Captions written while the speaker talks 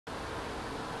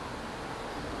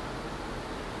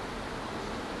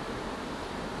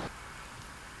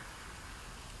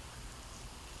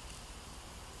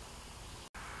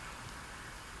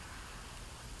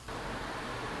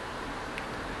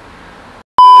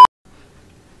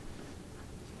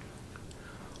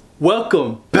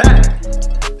Welcome back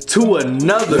to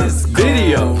another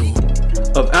video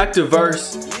of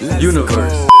Activerse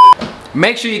Universe.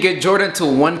 Make sure you get Jordan to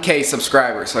 1K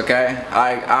subscribers, okay?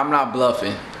 I'm not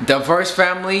bluffing. The Verse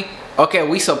family, okay,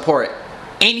 we support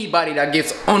anybody that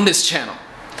gets on this channel.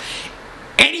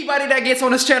 Anybody that gets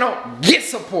on this channel gets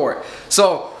support.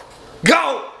 So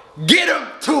go get them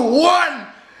to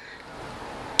 1K.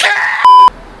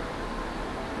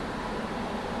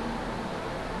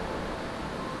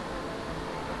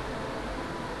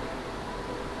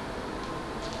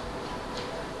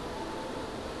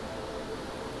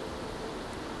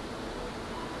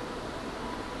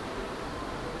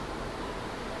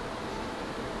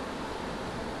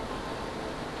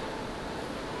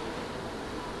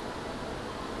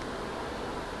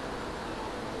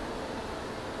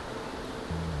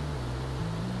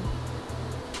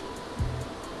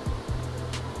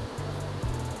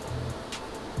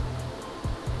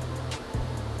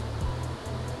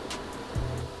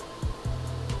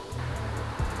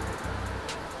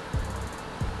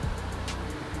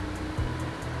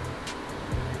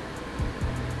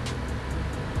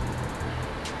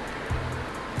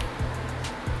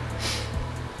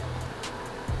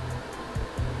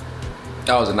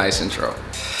 That was a nice intro.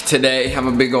 Today I'm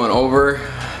gonna be going over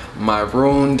my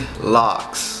ruined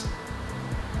locks.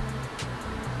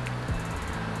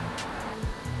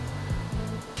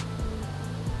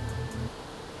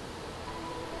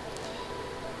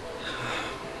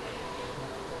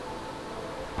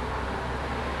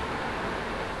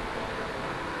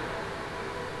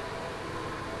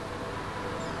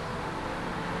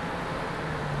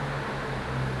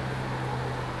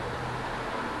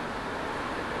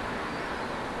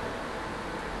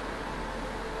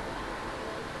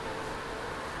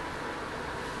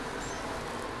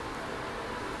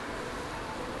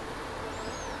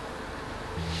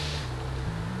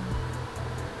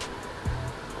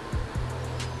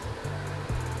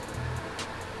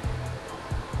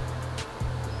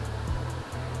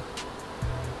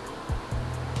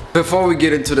 Before we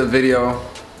get into the video,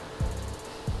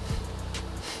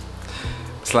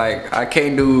 it's like I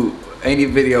can't do any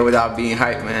video without being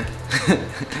hyped, man.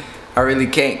 I really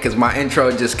can't, because my intro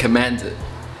just commands it.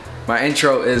 My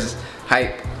intro is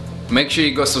hype. Make sure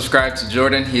you go subscribe to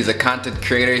Jordan. He's a content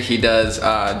creator. He does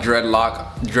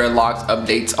Dreadlocks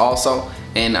updates also,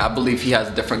 and I believe he has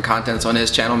different contents on his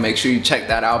channel. Make sure you check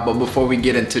that out. But before we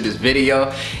get into this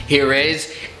video, here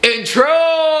is intro.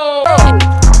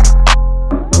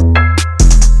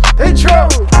 Intro!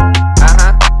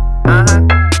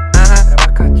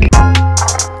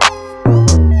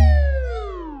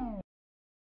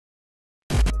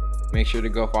 Make sure to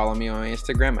go follow me on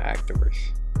Instagram at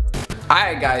Activerse.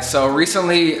 Alright guys, so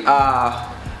recently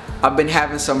I've been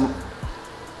having some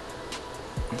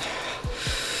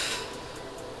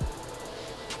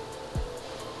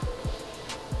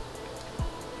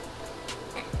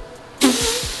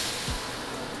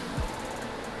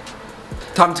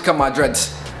time to cut my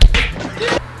dreads.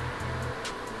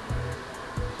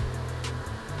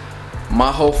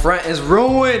 My whole front is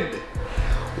ruined.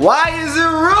 Why is it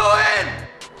ruined?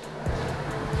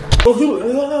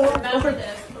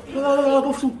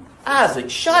 Isaac,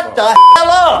 shut the hell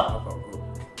up!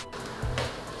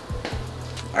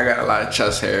 I got a lot of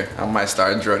chest hair. I might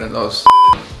start dreading those.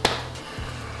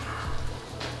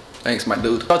 Thanks, my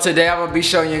dude. So today I'm gonna be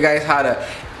showing you guys how to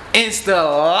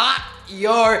insta-lock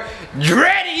your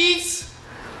dreadies.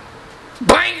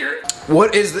 Banger!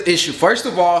 What is the issue? First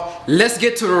of all, let's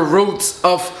get to the roots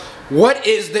of what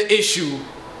is the issue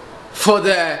for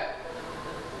the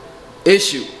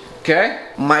issue, okay?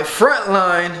 My front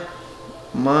line,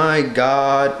 my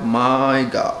god.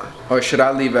 Or should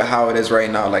I leave it how it is right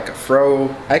now, like a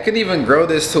fro? I can even grow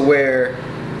this to where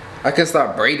I can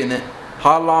start braiding it.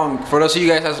 How long, for those of you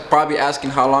guys that's probably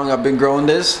asking how long I've been growing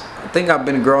this, I think I've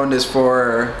been growing this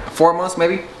for 4 months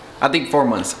maybe? I think 4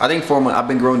 months. I've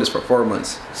been growing this for 4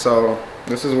 months. So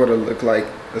this is what it looked like.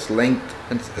 This length,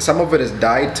 and some of it is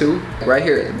dyed too. Right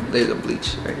here, there's a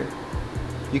bleach right here.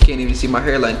 You can't even see my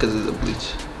hairline because it's a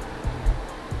bleach.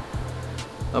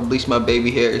 I bleached my baby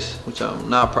hairs, which I'm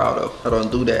not proud of. I don't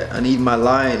do that. I need my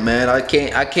line, man. I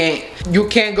can't. You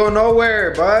can't go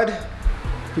nowhere, bud.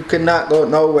 You cannot go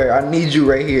nowhere. I need you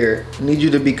right here. I need you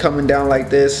to be coming down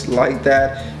like this, like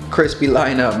that. Crispy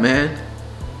lineup, man.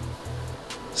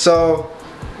 So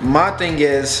my thing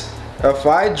is, if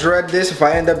I dread this, if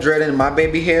I end up dreading my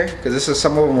baby hair, because this is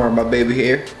some of them are my baby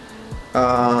hair,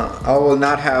 I will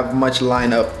not have much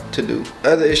lineup to do.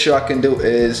 The other issue I can do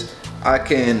is I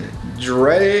can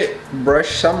dread it,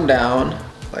 brush some down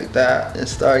like that, and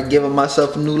start giving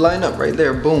myself a new lineup right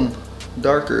there. Boom,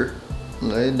 darker,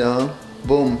 lay it down,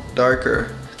 boom,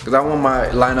 darker. Because I want my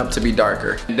lineup to be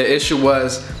darker. The issue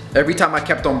was, every time I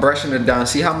kept on brushing it down,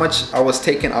 see how much I was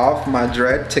taking off my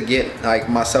dread to get like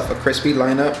myself a crispy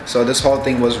lineup? So this whole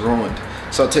thing was ruined.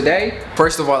 So today,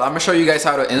 first of all, I'm gonna show you guys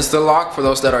how to Insta lock for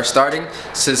those that are starting.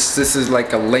 Since this is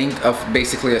like a link of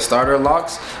basically a starter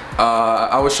locks,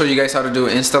 I will show you guys how to do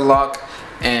an Insta lock.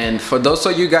 And for those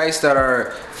of you guys that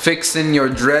are fixing your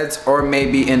dreads or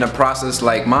maybe in the process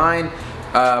like mine,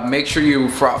 make sure you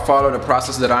follow the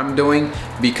process that I'm doing,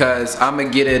 because I'm gonna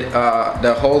get it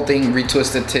the whole thing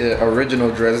retwisted to original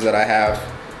dreads that I have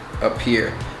up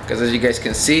here. Because as you guys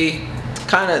can see,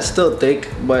 kind of still thick,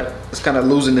 but it's kind of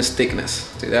losing its thickness.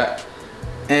 See that?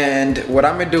 And what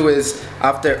I'm gonna do is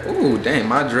after, ooh, dang,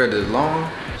 my dread is long.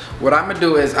 What I'm gonna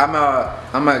do is I'm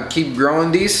gonna keep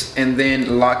growing these and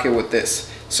then lock it with this.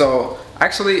 So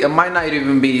actually, it might not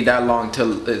even be that long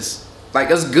till it's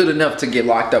good enough to get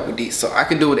locked up with these. So I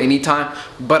can do it anytime,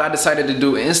 but I decided to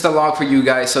do an Insta lock for you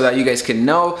guys so that you guys can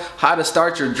know how to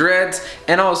start your dreads.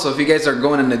 And also, if you guys are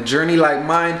going on a journey like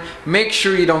mine, make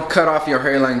sure you don't cut off your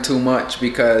hairline too much,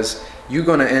 because you're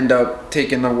gonna end up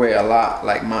taking away a lot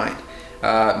like mine.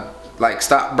 Like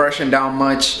stop brushing down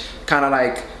much, kind of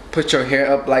like put your hair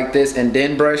up like this and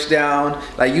then brush down.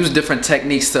 Like use different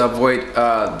techniques to avoid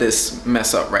this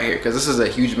mess up right here, because this is a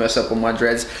huge mess up with my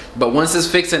dreads. But once it's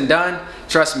fixed and done,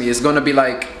 trust me, it's gonna be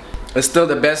like, it's still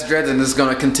the best dreads, and it's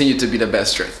gonna continue to be the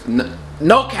best dreads.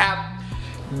 No cap.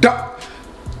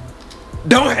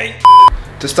 Don't hate.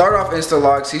 To start off Insta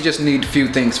locks, you just need a few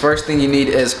things. First thing you need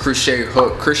is crochet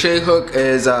hook. Crochet hook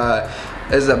is a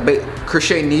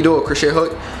crochet needle. A crochet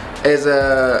hook is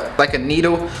like a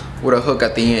needle with a hook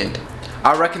at the end.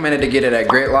 I recommended to get it at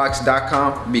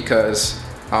Dreadlocks.com because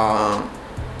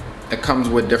it comes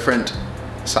with different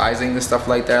sizing and stuff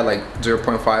like that, like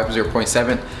 0.5,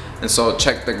 0.7. And so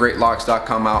check the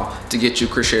Dreadlocks.com out to get you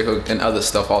crochet hook and other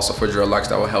stuff also for dreadlocks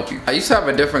that will help you. I used to have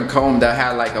a different comb that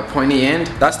had like a pointy end.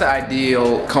 That's the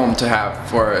ideal comb to have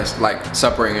for like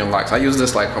separating your locks. I use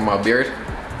this like on my beard.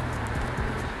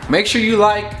 Make sure you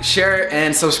like, share,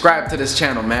 and subscribe to this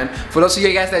channel, man. For those of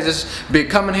you guys that just been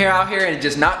coming out here and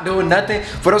just not doing nothing,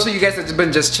 for those of you guys that just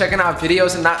been just checking out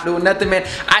videos and not doing nothing, man,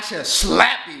 I should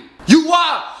slap you. You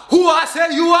are who I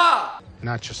say you are.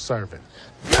 Not your servant.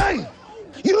 Hey!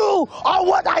 You are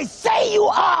what I say you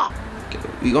are! Okay,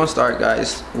 we gonna start,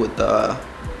 guys, with the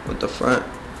front,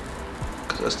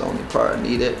 because that's the only part I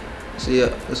needed. See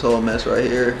this whole mess right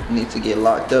here needs to get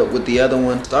locked up with the other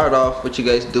one. Start off, what you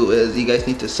guys do is you guys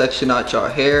need to section out your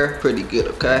hair pretty good,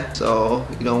 okay? So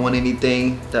you don't want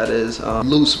anything that is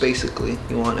loose, basically.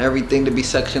 You want everything to be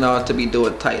sectioned out, to be do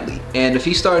it tightly. And if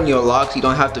you start in your locks, you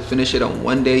don't have to finish it on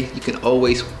one day. You can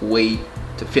always wait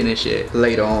to finish it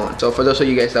later on. So for those of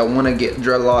you guys that want to get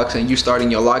dreadlocks and you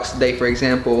starting your locks today, for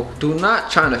example, do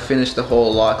not try to finish the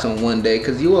whole locks in one day,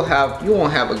 because you won't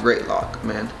have a great lock,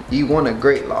 man. You want a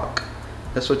great lock.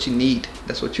 That's what you need.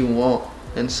 That's what you want.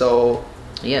 And so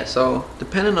yeah, so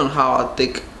depending on how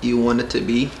thick you want it to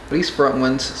be, these front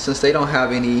ones, since they don't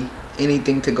have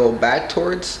anything to go back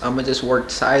towards, I'm gonna just work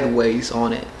sideways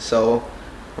on it. So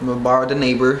I'm gonna borrow the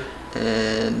neighbor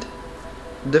and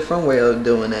different way of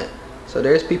doing it. So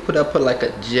there's people that put like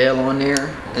a gel on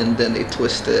there and then they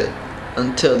twist it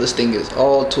until this thing is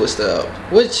all twisted up,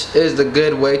 which is the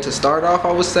good way to start off,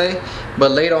 I would say.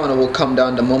 But later on it will come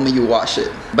down the moment you wash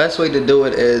it. Best way to do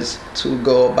it is to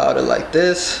go about it like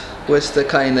this, twist it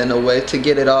kind of in a way to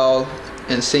get it all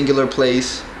in singular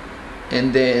place,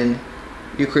 and then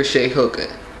you crochet hook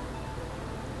it.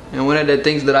 And one of the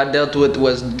things that I dealt with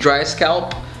was dry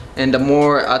scalp, and the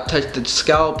more I touch the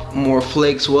scalp, more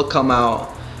flakes will come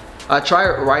out. I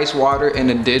tried rice water and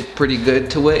it did pretty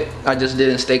good to it. I just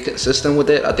didn't stay consistent with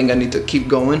it. I think I need to keep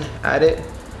going at it.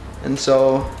 And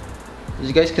so, as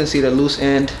you guys can see, the loose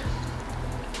end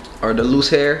or the loose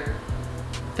hair,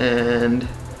 and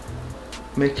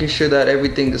making sure that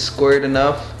everything is squared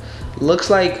enough. Looks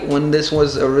like when this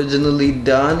was originally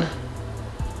done,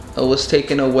 it was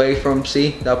taken away from, see,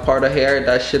 that part of hair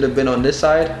that should have been on this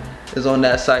side is on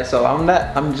that side. So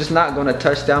I'm just not gonna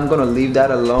touch that. I'm gonna leave that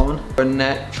alone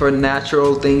for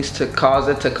natural things to cause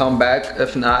it to come back.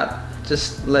 If not,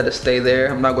 just let it stay there.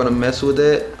 I'm not gonna mess with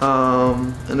it.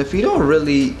 And if you don't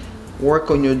really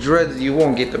work on your dreads, you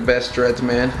won't get the best dreads,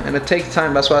 man. And it takes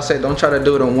time. That's why I say don't try to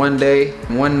do it in one day,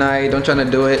 one night. Don't try to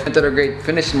do it. Instead of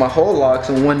finishing my whole locks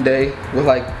in one day with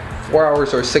like 4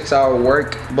 hours or 6 hour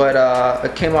work, but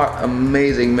it came out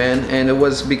amazing, man. And it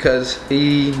was because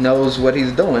he knows what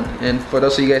he's doing. And for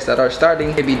those of you guys that are starting,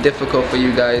 it may be difficult for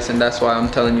you guys, and that's why I'm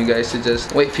telling you guys to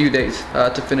just wait a few days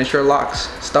to finish your locks.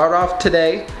 Start off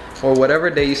today, or whatever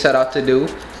day you set out to do,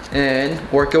 and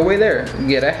work your way there.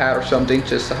 Get a hat or something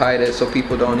just to hide it so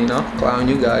people don't, you know, clown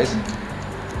you guys.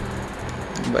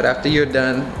 But after you're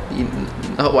done,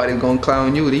 nobody's gonna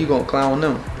clown you, you gonna clown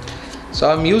them.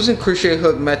 So I'm using crochet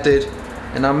hook method,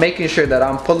 and I'm making sure that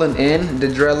I'm pulling in the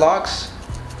dreadlocks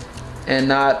and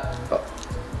not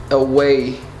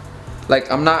away. Like,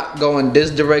 I'm not going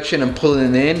this direction and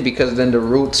pulling in, because then the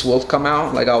roots will come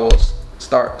out. Like, I will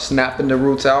start snapping the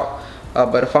roots out.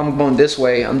 But if I'm going this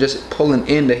way, I'm just pulling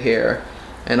in the hair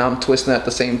and I'm twisting at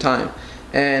the same time.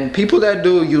 And people that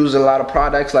do use a lot of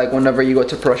products, like whenever you go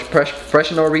to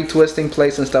professional retwisting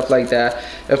place and stuff like that,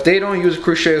 if they don't use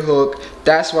crochet hook,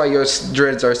 that's why your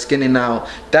dreads are skinning out.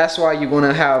 That's why you're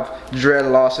gonna have dread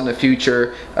loss in the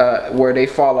future, where they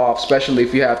fall off, especially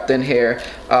if you have thin hair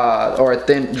or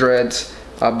thin dreads.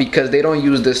 Because they don't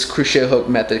use this crochet hook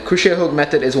method. Crochet hook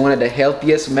method is one of the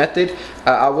healthiest method,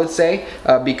 I would say,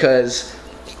 because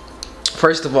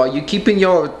first of all, you're keeping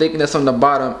your thickness on the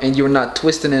bottom and you're not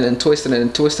twisting it and twisting it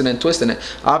and twisting it and twisting it.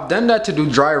 I've done that to do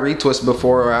dry retwist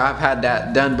before, or I've had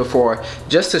that done before,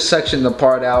 just to section the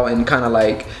part out and kind of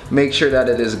like make sure that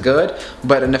it is good.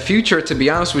 But in the future, to be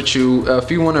honest with you,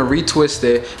 if you want to retwist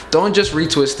it, don't just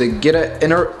retwist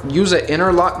it. Use an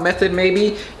interlock method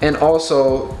maybe, and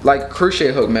also like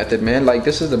crochet hook method, man. Like,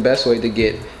 this is the best way to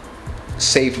get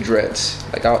safe dreads.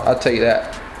 Like, I'll tell you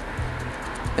that.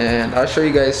 And I'll show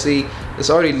you guys. See, it's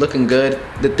already looking good.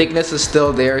 The thickness is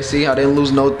still there. See, I didn't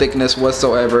lose no thickness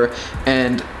whatsoever.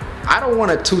 And I don't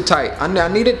want it too tight. I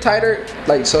need it tighter,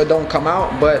 like, so it don't come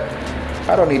out, but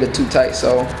I don't need it too tight.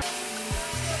 So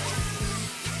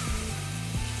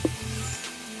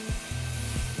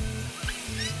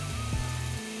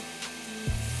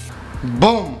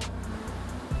boom.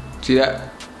 See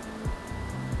that?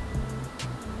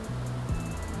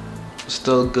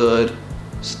 Still good,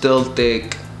 still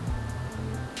thick.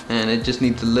 And it just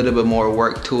needs a little bit more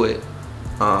work to it,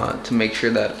 to make sure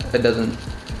that it doesn't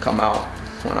come out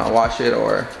when I wash it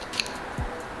or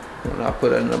when I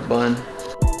put it in a bun.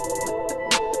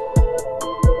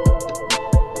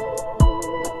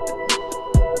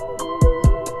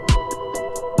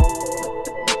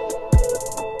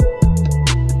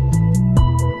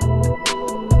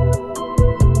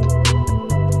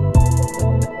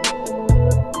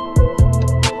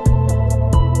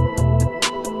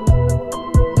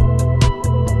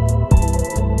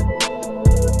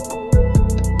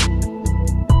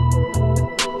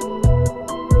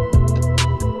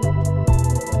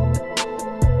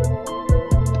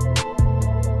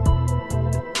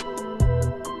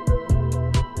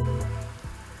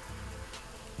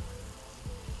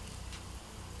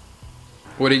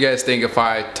 What do you guys think if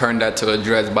I turn that to a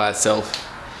dread by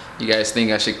itself? You guys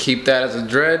think I should keep that as a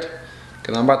dread?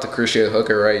 Cause I'm about to crochet a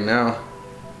hooker right now.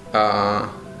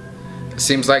 It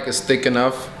seems like it's thick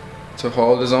enough to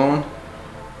hold its own.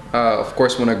 Of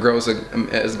course, when it grows,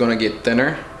 it's gonna get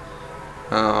thinner.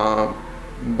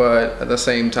 But at the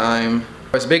same time,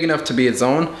 it's big enough to be its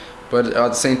own, but at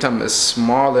the same time, it's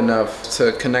small enough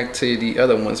to connect to the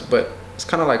other ones. But it's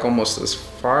kind of like almost as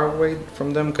far away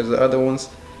from them, because the other ones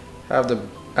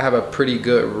I have a pretty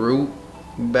good root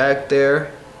back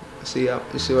there. See, you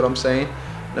see what I'm saying?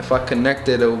 And if I connect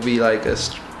it, it will be like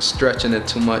stretching it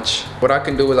too much. What I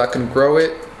can do is I can grow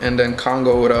it and then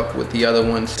Congo it up with the other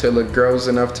ones till it grows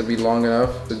enough to be long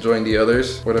enough to join the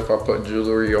others. What if I put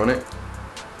jewelry on it?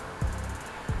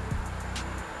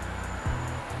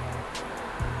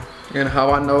 And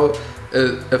how I know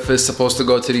if it's supposed to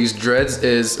go to these dreads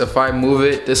is if I move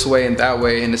it this way and that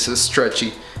way and it's just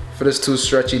stretchy. If it is too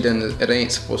stretchy, then it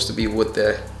ain't supposed to be with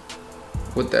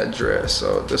that dress.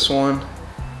 So this one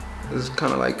is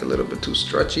kind of like a little bit too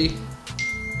stretchy.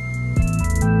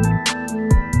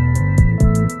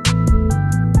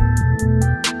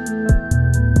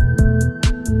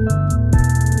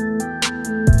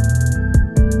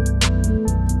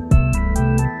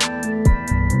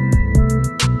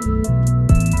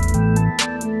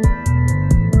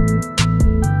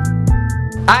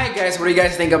 Alright guys, what do you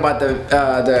guys think about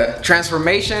the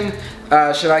transformation?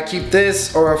 Should I keep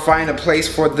this or find a place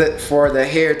for the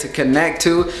hair to connect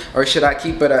to, or should I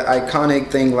keep it an iconic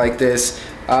thing like this?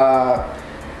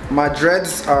 My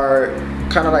dreads are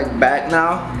kind of like back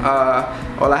now.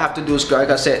 All I have to do is, like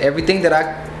I said, everything that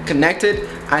I connected,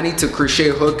 I need to crochet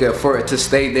hook it for it to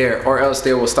stay there, or else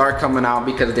they will start coming out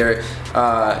because they're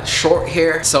short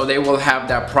hair. So they will have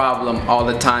that problem all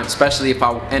the time, especially if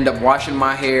I end up washing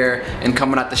my hair and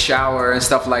coming out the shower and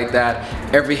stuff like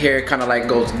that. Every hair kind of like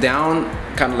goes down,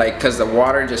 kind of like, because the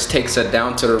water just takes it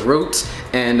down to the roots,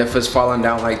 and if it's falling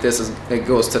down like this, it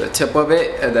goes to the tip of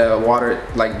it, and the water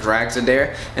like drags it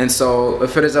there. And so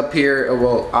if it is up here, it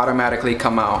will automatically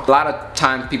come out. A lot of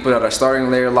times people that are starting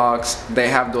layer locks, they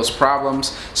have those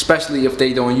problems, especially if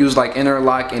they don't use like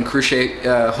interlock and crochet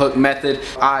hook method.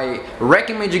 I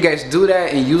recommend you guys do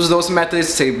that and use those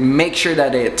methods to make sure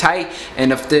that they're tight.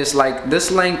 And if there's like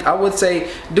this length, I would say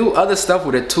do other stuff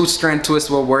with a 2-strand twist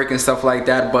will work and stuff like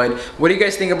that. But what do you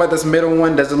guys think about this middle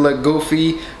one? Does it look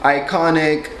goofy, iconic?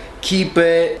 Keep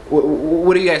it?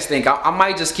 What do you guys think? I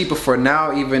might just keep it for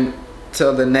now, even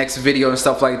till the next video and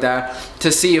stuff like that,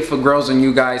 to see if it grows on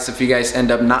you guys, if you guys end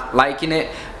up not liking it,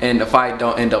 and if I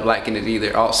don't end up liking it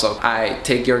either. Also, I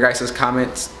take your guys'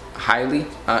 comments highly,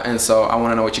 and so I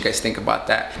want to know what you guys think about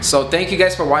that. So thank you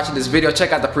guys for watching this video.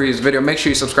 Check out the previous video. Make sure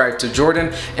you subscribe to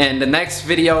Jordan, and the next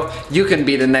video you can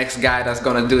be the next guy that's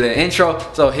gonna do the intro.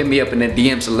 So hit me up in the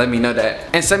DMs and let me know that,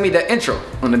 and send me the intro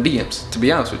on the DMs, to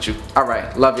be honest with you. All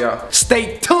right, love y'all.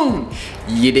 Stay tuned.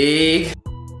 You dig?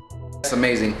 That's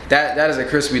amazing. That is a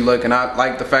crispy look, and I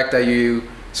like the fact that you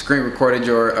screen recorded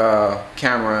your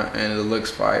camera and it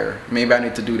looks fire. Maybe I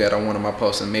need to do that on one of my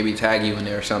posts and maybe tag you in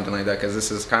there or something like that, because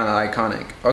this is kind of iconic.